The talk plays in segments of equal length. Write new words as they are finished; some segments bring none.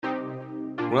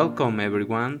Welcome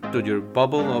everyone to your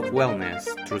bubble of wellness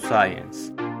through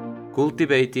science,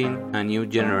 cultivating a new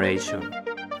generation.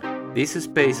 This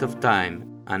space of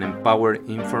time and empowered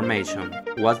information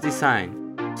was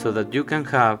designed so that you can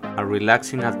have a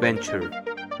relaxing adventure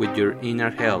with your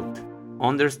inner health,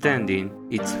 understanding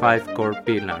its 5 core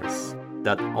pillars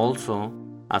that also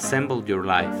assemble your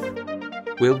life.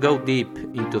 We'll go deep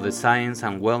into the science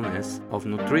and wellness of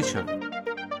nutrition,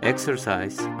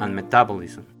 exercise and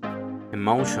metabolism,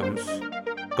 emotions,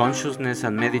 consciousness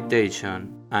and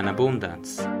meditation, and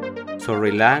abundance. So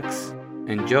relax,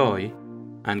 enjoy,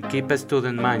 and keep a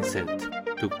student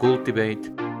mindset to cultivate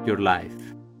your life.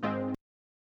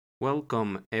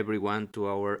 Welcome everyone to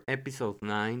our episode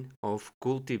 9 of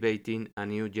Cultivating a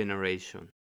New Generation.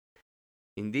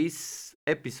 In this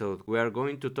episode, we are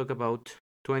going to talk about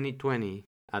 2020,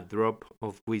 a drop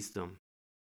of wisdom.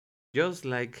 Just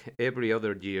like every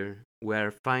other year, we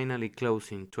are finally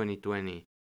closing 2020,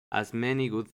 as many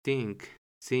would think,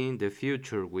 seeing the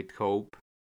future with hope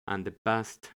and the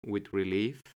past with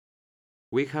relief.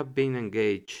 We have been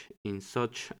engaged in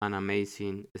such an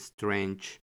amazing,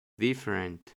 strange,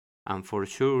 different, and for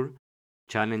sure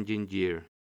challenging year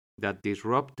that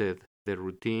disrupted the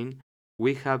routine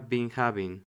we have been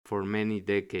having for many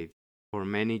decades, for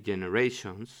many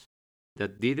generations,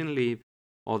 that didn't leave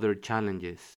other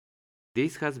challenges.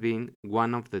 This has been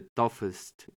one of the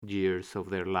toughest years of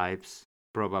their lives,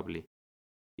 probably.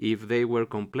 If they were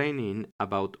complaining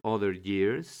about other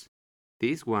years,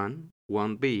 this one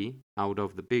won't be out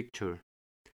of the picture.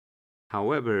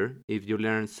 However, if you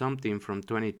learn something from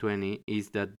 2020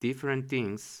 is that different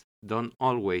things don't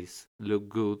always look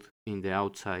good in the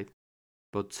outside,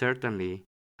 but certainly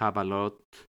have a lot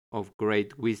of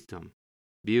great wisdom,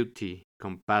 beauty,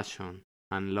 compassion,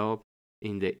 and love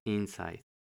in the inside.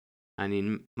 And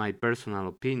in my personal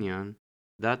opinion,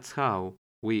 that's how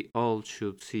we all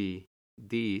should see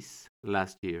this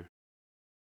last year.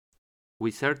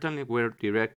 We certainly were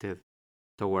directed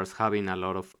towards having a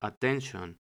lot of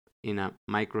attention in a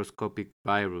microscopic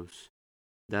virus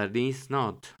that is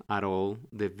not at all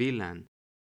the villain.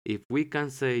 If we can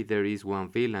say there is one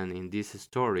villain in this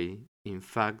story, in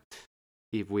fact,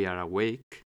 if we are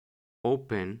awake,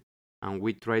 open, and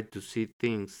we try to see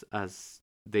things as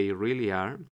they really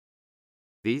are,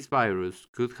 this virus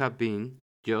could have been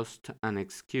just an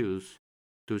excuse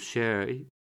to share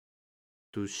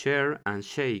and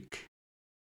shake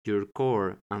your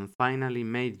core and finally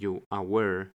made you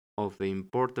aware of the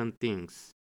important things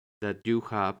that you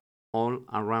have all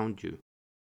around you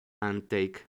and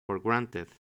take for granted,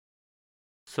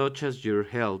 such as your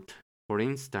health, for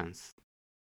instance,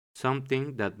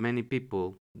 something that many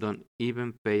people don't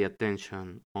even pay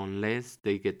attention unless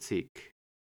they get sick,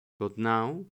 but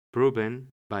now proven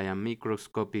by a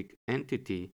microscopic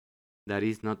entity that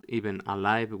is not even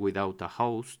alive without a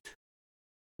host.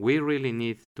 We really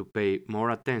need to pay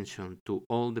more attention to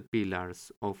all the pillars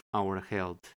of our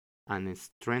health and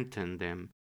strengthen them,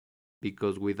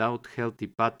 because without healthy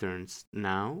patterns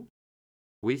now,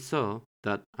 we saw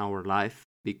that our life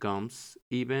becomes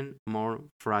even more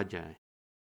fragile.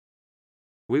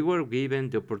 We were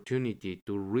given the opportunity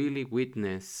to really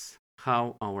witness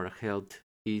how our health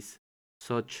is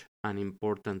such an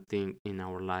important thing in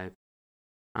our life,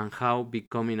 and how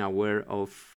becoming aware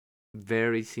of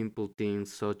very simple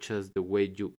things such as the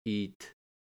way you eat,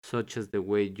 such as the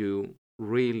way you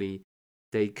really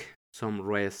take some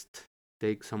rest,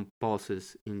 take some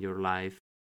pauses in your life.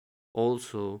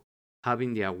 Also,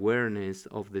 having the awareness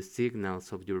of the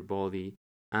signals of your body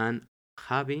and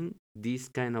having this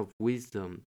kind of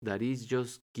wisdom that is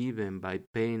just given by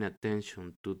paying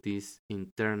attention to these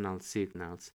internal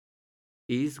signals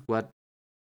is what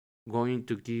going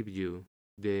to give you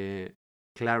the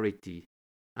clarity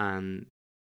and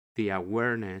the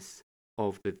awareness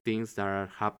of the things that are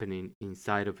happening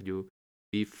inside of you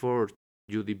before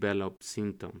you develop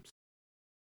symptoms.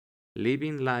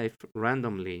 Living life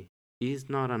randomly is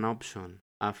not an option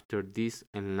after this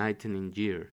enlightening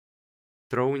year.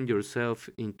 Throwing yourself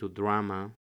into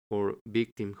drama or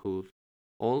victimhood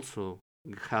also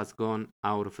has gone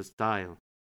out of style.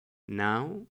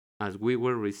 Now, as we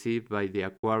were received by the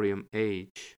Aquarium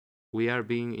age, we are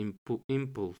being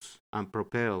impulsed and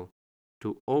propelled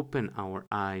to open our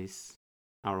eyes,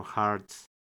 our hearts,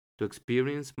 to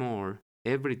experience more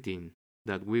everything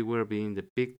that we were being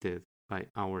depicted by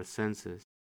our senses.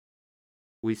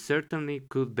 We certainly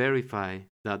could verify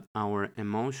that our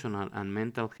emotional and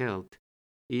mental health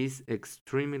is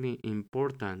extremely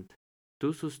important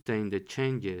to sustain the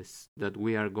changes that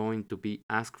we are going to be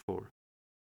asked for.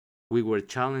 We were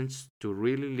challenged to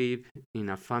really live in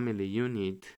a family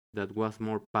unit that was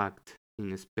more packed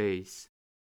in space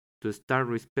to start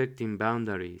respecting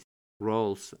boundaries,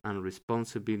 roles, and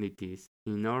responsibilities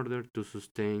in order to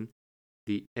sustain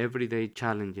the everyday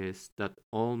challenges that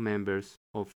all members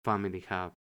of family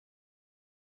have.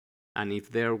 And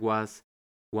if there was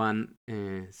one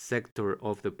sector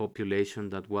of the population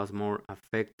that was more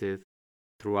affected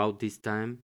throughout this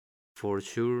time, for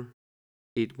sure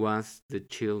it was the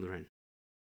children,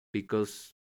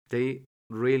 because they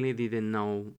really didn't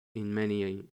know in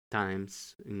many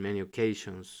times, in many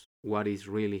occasions, what is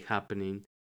really happening,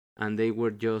 and they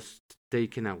were just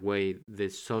taking away the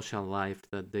social life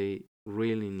that they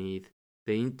really need,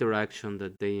 the interaction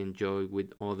that they enjoy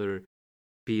with other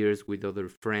peers, with other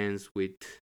friends, with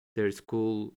their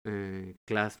school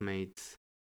classmates.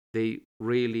 They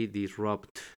really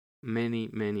disrupt many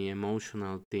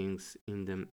emotional things in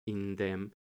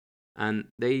them, and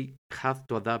they have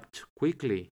to adapt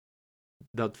quickly.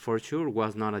 That for sure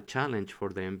was not a challenge for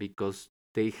them because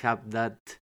they have that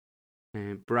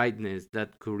brightness,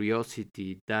 that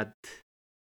curiosity, that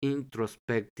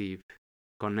introspective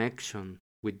connection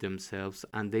with themselves,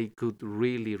 and they could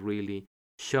really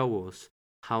show us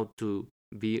how to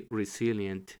be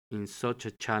resilient in such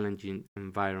a challenging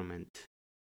environment.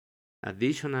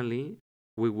 Additionally,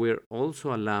 we were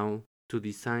also allowed to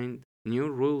design new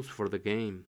rules for the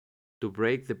game, to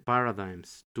break the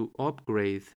paradigms, to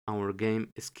upgrade our game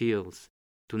skills,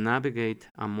 to navigate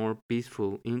a more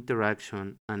peaceful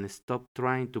interaction and stop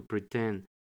trying to pretend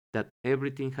that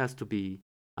everything has to be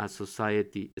as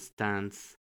society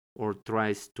stands or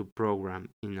tries to program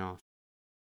in us.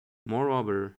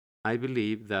 Moreover, I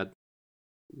believe that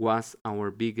was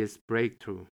our biggest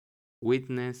breakthrough.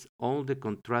 Witness all the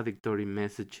contradictory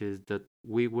messages that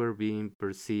we were being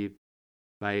perceived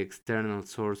by external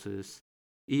sources,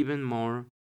 even more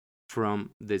from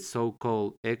the so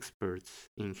called experts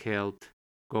in health,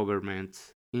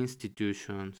 governments,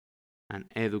 institutions, and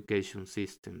education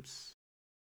systems,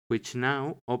 which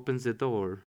now opens the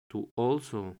door to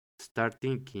also start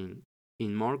thinking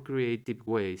in more creative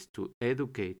ways to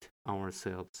educate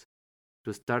ourselves,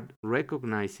 to start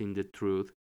recognizing the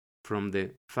truth from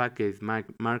the faked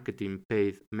marketing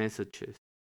paid messages,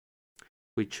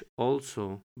 which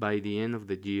also by the end of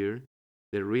the year,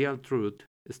 the real truth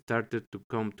started to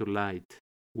come to light,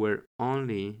 where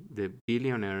only the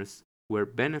billionaires were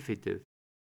benefited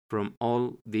from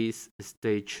all this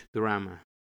stage drama.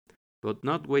 But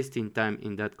not wasting time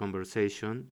in that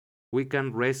conversation, we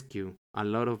can rescue a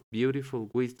lot of beautiful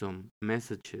wisdom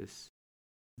messages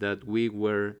that we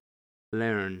were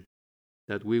learned,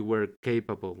 that we were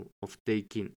capable of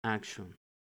taking action,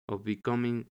 of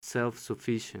becoming self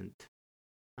sufficient,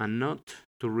 and not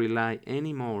to rely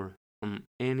anymore on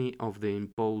any of the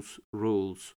imposed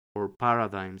rules or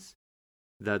paradigms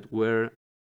that were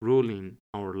ruling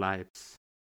our lives,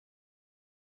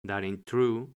 that in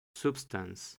true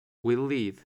substance will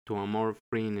lead to a more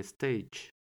freeing stage,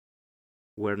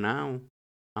 where now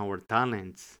our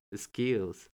talents,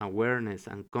 skills, awareness,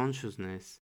 and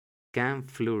consciousness can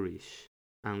flourish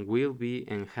and will be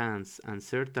enhanced and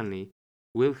certainly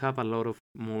will have a lot of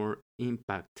more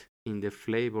impact in the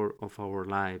flavor of our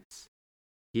lives,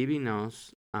 giving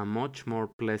us a much more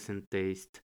pleasant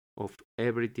taste of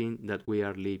everything that we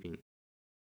are living.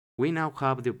 We now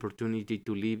have the opportunity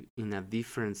to live in a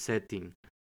different setting.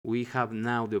 We have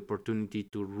now the opportunity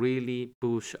to really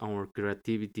push our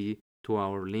creativity to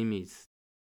our limits,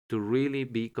 to really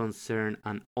be concerned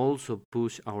and also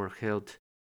push our health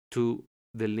to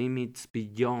the limits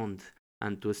beyond,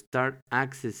 and to start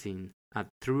accessing a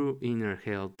true inner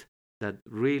health that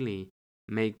really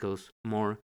make us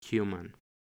more human.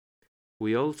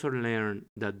 We also learn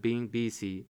that being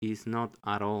busy is not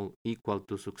at all equal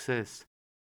to success,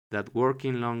 that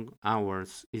working long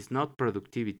hours is not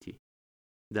productivity,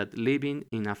 that living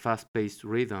in a fast paced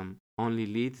rhythm only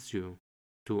leads you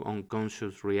to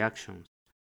unconscious reactions,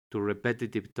 to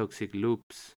repetitive toxic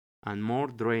loops, and more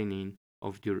draining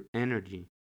of your energy,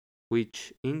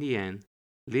 which in the end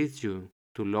leads you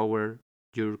to lower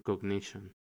your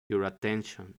cognition, your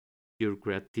attention, your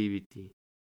creativity,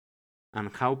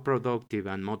 and how productive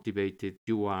and motivated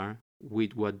you are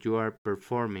with what you are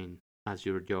performing as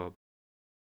your job,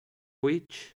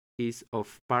 which is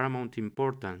of paramount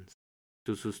importance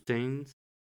to sustain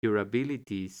your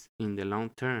abilities in the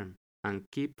long term and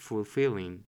keep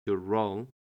fulfilling your role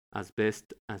as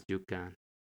best as you can.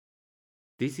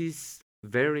 This is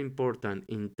very important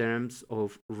in terms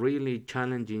of really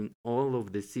challenging all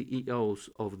of the CEOs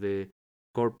of the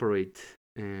corporate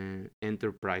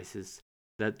enterprises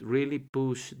that really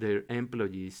push their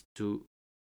employees to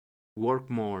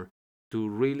work more, to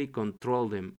really control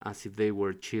them as if they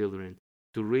were children,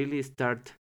 to really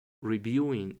start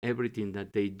reviewing everything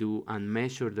that they do and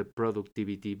measure the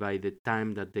productivity by the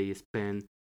time that they spend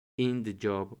in the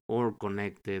job or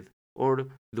connected or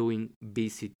doing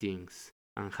busy things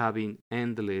and having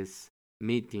endless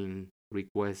meeting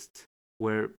requests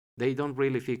where they don't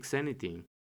really fix anything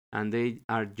and they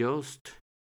are just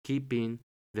keeping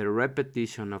the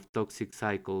repetition of toxic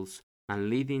cycles and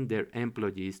leading their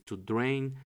employees to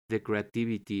drain the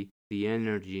creativity, the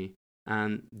energy,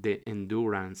 and the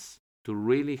endurance to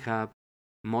really have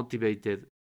motivated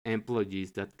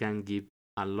employees that can give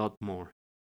a lot more.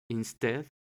 Instead,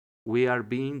 we are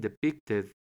being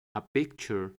depicted a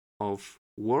picture of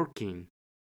working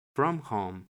from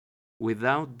home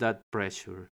without that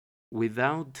pressure,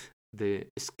 without the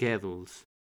schedules,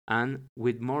 and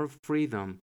with more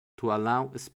freedom to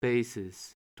allow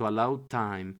spaces, to allow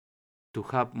time to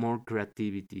have more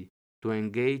creativity, to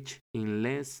engage in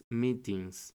less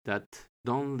meetings that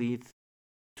don't lead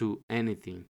to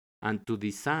anything, and to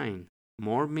design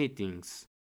more meetings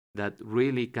that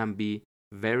really can be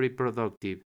very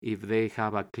productive if they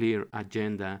have a clear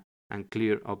agenda and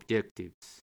clear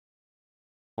objectives.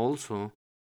 Also,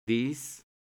 this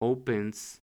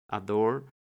opens a door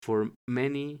for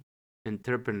many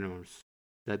entrepreneurs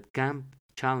that can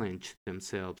challenge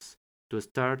themselves to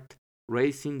start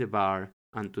raising the bar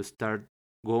and to start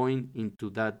going into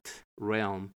that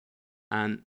realm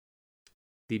and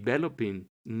developing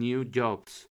new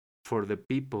jobs for the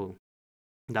people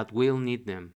that will need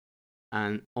them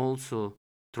and also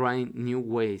trying new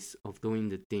ways of doing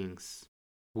the things.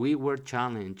 We were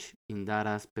challenged in that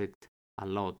aspect a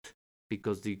lot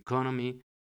because the economy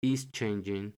is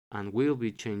changing and will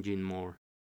be changing more.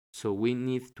 So we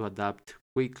need to adapt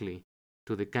quickly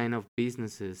to the kind of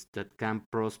businesses that can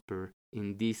prosper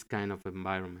in this kind of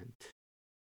environment.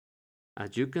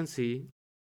 As you can see,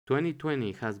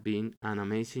 2020 has been an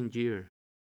amazing year,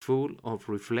 full of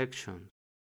reflection,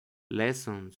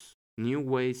 lessons, new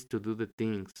ways to do the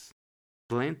things,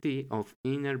 plenty of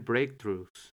inner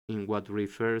breakthroughs in what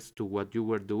refers to what you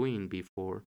were doing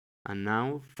before, and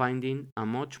now finding a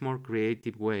much more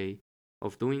creative way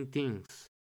of doing things,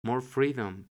 more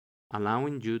freedom,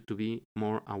 allowing you to be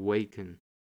more awakened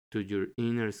to your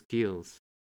inner skills,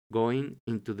 going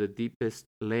into the deepest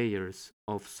layers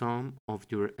of some of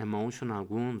your emotional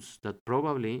wounds that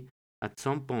probably at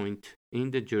some point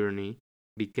in the journey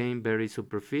became very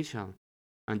superficial,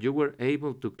 and you were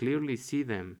able to clearly see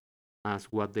them as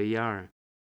what they are,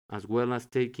 as well as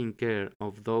taking care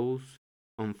of those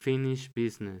unfinished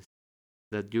business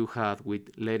that you had with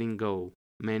letting go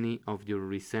many of your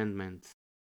resentments,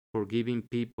 forgiving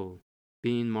people,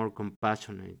 being more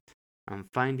compassionate, and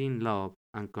finding love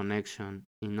and connection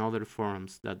in other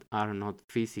forms that are not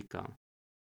physical.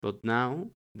 But now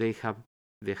they have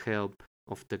the help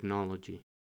of technology.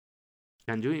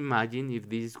 Can you imagine if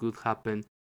this would happen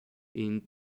in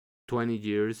 20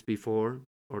 years before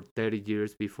or 30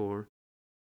 years before?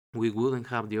 We wouldn't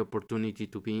have the opportunity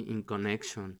to be in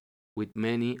connection with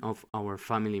many of our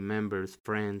family members,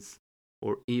 friends,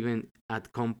 or even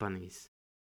at companies.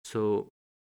 So,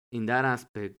 in that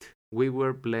aspect, we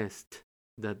were blessed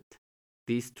that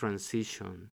this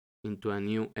transition into a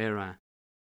new era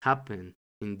happened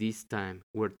in this time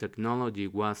where technology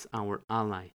was our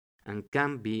ally and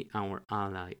can be our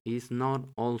ally, is not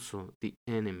also the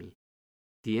enemy.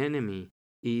 The enemy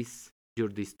is your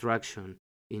distraction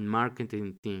in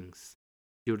marketing things,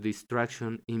 your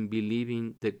distraction in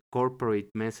believing the corporate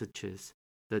messages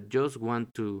that just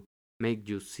want to make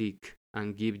you sick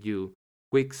and give you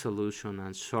quick solution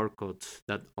and shortcuts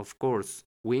that of course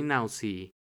we now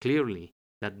see clearly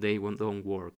that they don't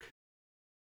work.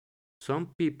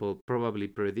 Some people probably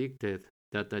predicted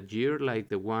that a year like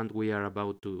the one we are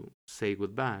about to say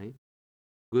goodbye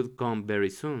would come very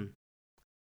soon,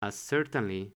 as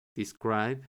certainly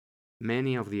describe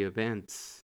many of the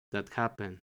events that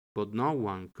happened, but no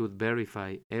one could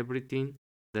verify everything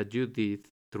that you did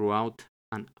throughout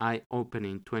an eye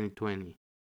opening 2020,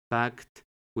 packed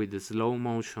with the slow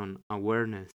motion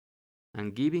awareness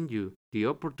and giving you the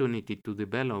opportunity to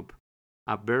develop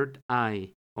a bird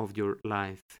eye of your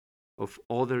life, of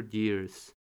other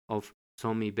years, of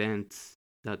some events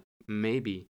that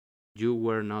maybe you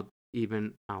were not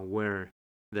even aware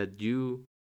that you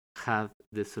had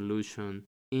the solution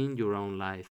in your own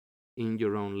life, in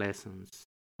your own lessons,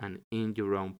 and in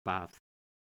your own path.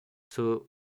 So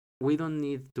we don't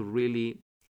need to really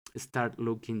start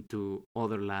looking to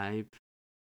other life,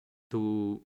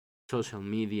 to social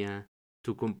media,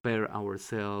 to compare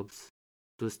ourselves,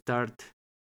 to start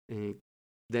uh,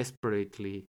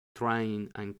 desperately trying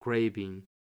and craving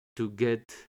to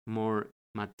get more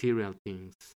material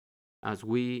things, as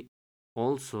we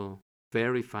also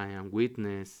verify and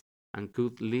witness and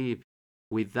could live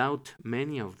without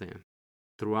many of them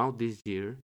throughout this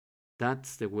year,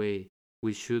 that's the way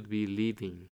we should be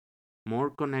living, more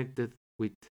connected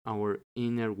with our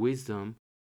inner wisdom,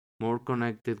 more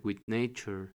connected with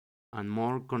nature, and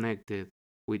more connected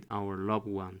with our loved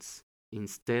ones,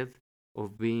 instead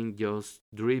of being just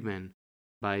driven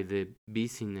by the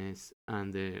busyness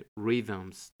and the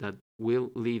rhythms that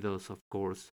will lead us, of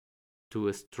course,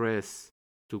 to stress,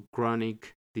 to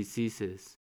chronic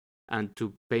diseases, and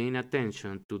to paying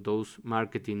attention to those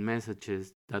marketing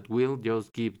messages that will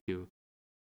just give you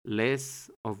less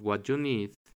of what you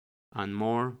need and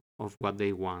more of what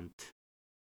they want.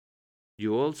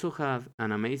 You also have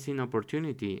an amazing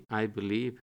opportunity, I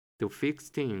believe, to fix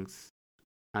things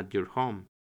at your home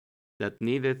that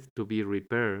needed to be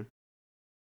repaired.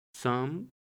 Some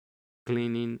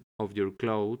cleaning of your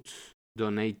clothes,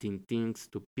 donating things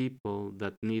to people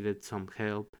that needed some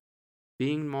help,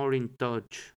 being more in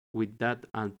touch with that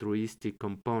altruistic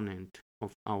component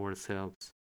of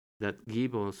ourselves that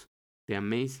give us the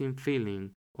amazing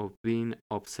feeling of being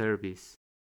of service,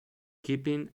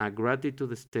 keeping a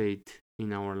gratitude state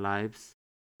in our lives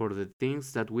for the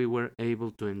things that we were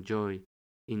able to enjoy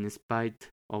in spite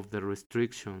of the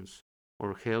restrictions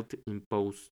or health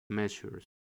imposed measures.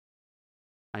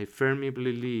 I firmly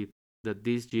believe that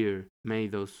this year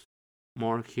made us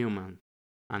more human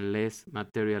and less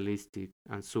materialistic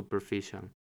and superficial,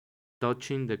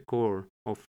 touching the core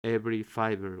of every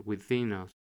fiber within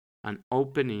us and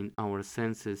opening our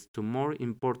senses to more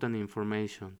important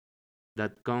information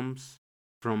that comes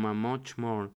from a much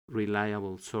more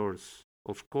reliable source,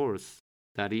 of course,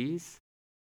 that is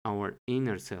our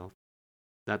inner self,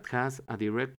 that has a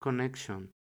direct connection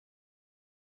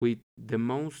with the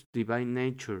most divine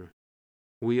nature.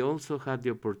 We also had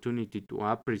the opportunity to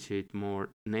appreciate more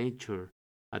nature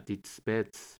at its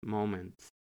best moments,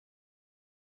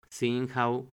 seeing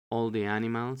how all the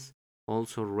animals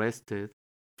also rested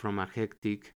from a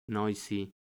hectic, noisy,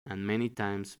 and many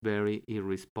times very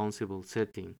irresponsible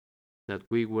setting that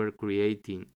we were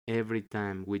creating every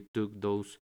time we took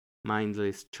those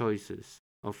mindless choices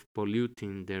of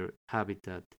polluting their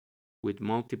habitat with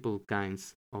multiple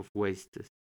kinds of wastes.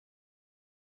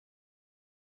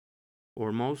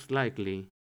 Or most likely,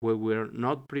 we were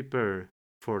not prepared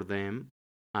for them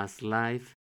as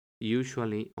life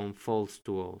usually unfolds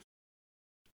to us,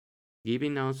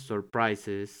 giving us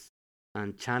surprises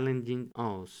and challenging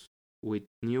us with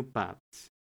new paths,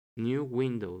 new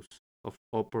windows of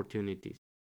opportunities,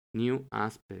 new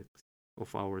aspects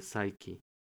of our psyche,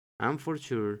 and for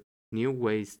sure, new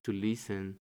ways to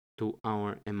listen to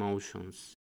our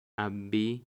emotions and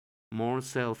be more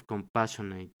self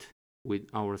compassionate with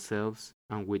ourselves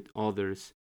and with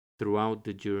others throughout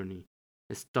the journey.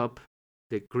 Stop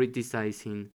the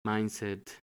criticizing mindset,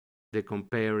 the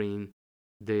comparing,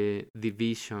 the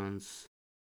divisions,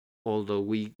 although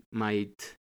we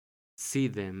might see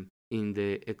them in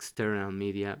the external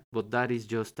media, but that is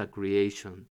just a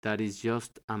creation, that is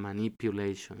just a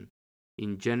manipulation.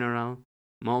 In general,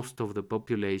 most of the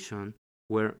population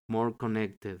were more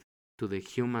connected to the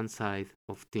human side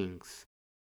of things,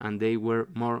 and they were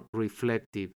more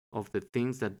reflective of the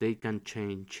things that they can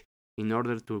change in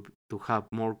order to have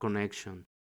more connection,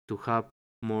 to have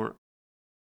more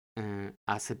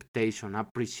acceptation,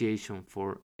 appreciation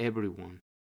for everyone,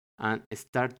 and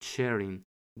start sharing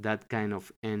that kind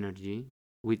of energy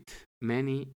with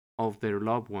many of their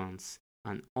loved ones,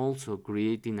 and also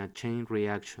creating a chain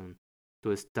reaction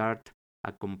to start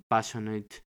a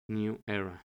compassionate new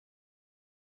era.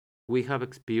 We have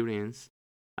experienced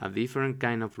a different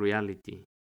kind of reality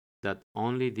that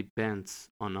only depends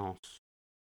on us,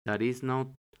 that is not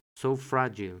so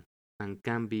fragile and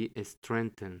can be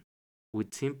strengthened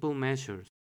with simple measures,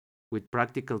 with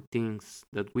practical things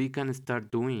that we can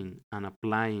start doing and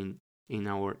applying in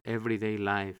our everyday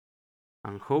life,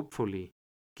 and hopefully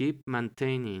keep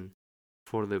maintaining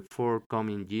for the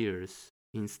forthcoming years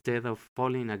instead of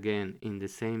falling again in the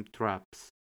same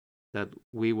traps that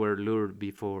we were lured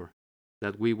before,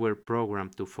 that we were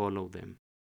programmed to follow them,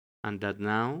 and that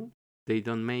now they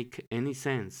don't make any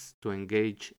sense to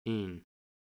engage in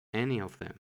any of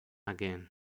them again.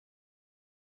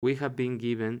 We have been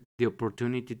given the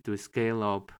opportunity to scale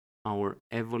up our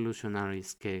evolutionary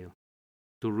scale,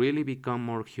 to really become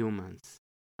more humans,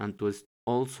 and to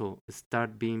also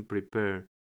start being prepared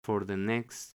for the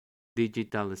next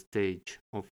digital stage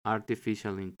of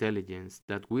artificial intelligence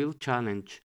that will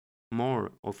challenge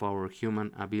more of our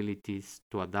human abilities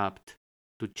to adapt,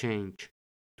 to change,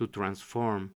 to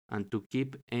transform, and to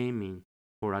keep aiming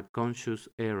for a conscious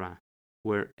era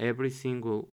where every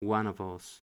single one of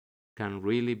us can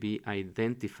really be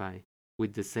identified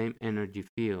with the same energy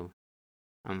field.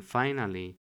 And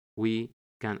finally, we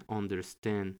can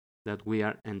understand that we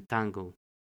are entangled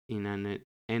in an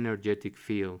energetic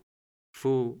field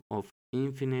full of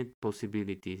infinite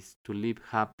possibilities to live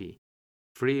happy,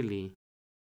 freely,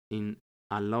 in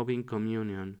a loving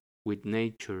communion with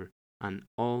nature and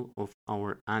all of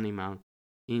our animal,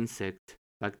 insect,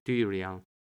 bacterial,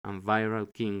 and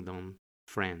viral kingdom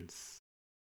friends.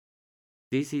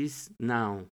 This is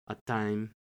now a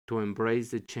time to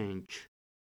embrace the change,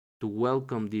 to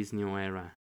welcome this new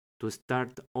era, to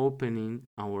start opening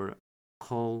our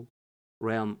whole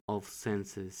realm of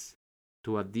senses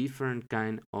to a different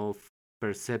kind of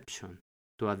perception,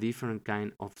 to a different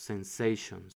kind of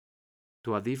sensations,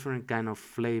 to a different kind of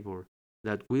flavor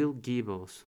that will give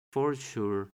us, for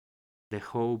sure, the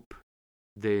hope,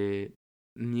 the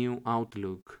new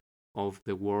outlook of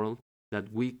the world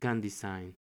that we can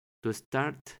design, to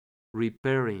start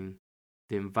repairing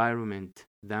the environment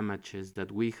damages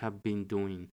that we have been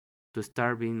doing, to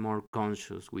start being more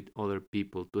conscious with other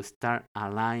people, to start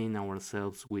aligning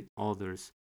ourselves with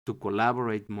others, to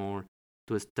collaborate more,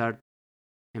 to start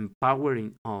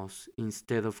empowering us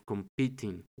instead of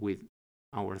competing with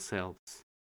ourselves,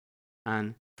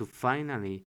 and to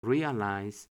finally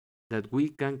realize that we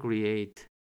can create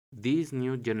this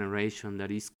new generation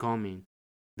that is coming,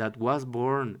 that was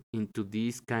born into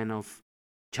this kind of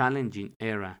challenging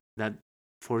era, that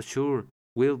for sure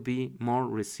will be more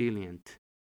resilient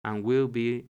and will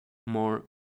be more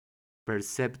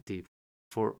perceptive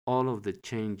for all of the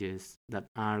changes that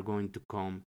are going to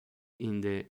come in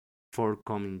the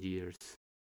forthcoming years.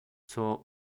 So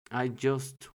I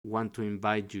just want to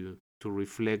invite you to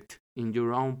reflect in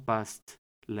your own past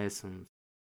lessons,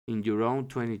 in your own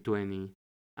 2020,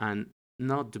 and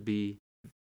not be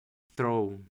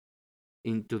thrown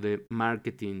into the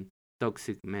marketing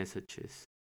toxic messages.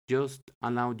 Just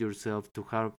allow yourself to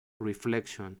have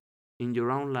reflection in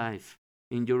your own life,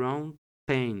 in your own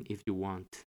pain if you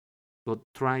want, but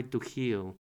try to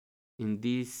heal in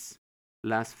these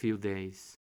last few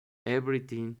days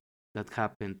everything that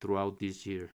happened throughout this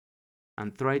year,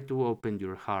 and try to open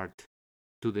your heart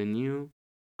to the new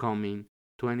coming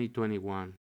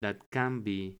 2021 that can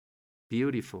be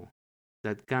beautiful,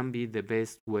 that can be the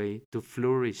best way to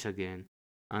flourish again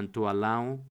and to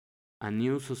allow a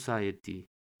new society,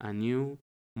 a new,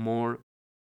 more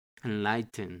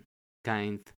enlightened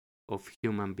kind of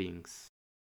human beings.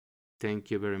 Thank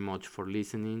you very much for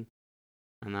listening,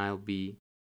 and I'll be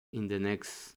in the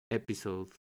next episode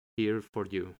here for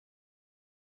you.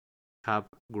 Have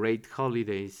great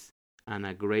holidays and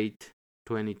a great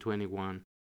 2021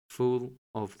 full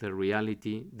of the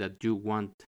reality that you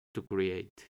want to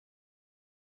create.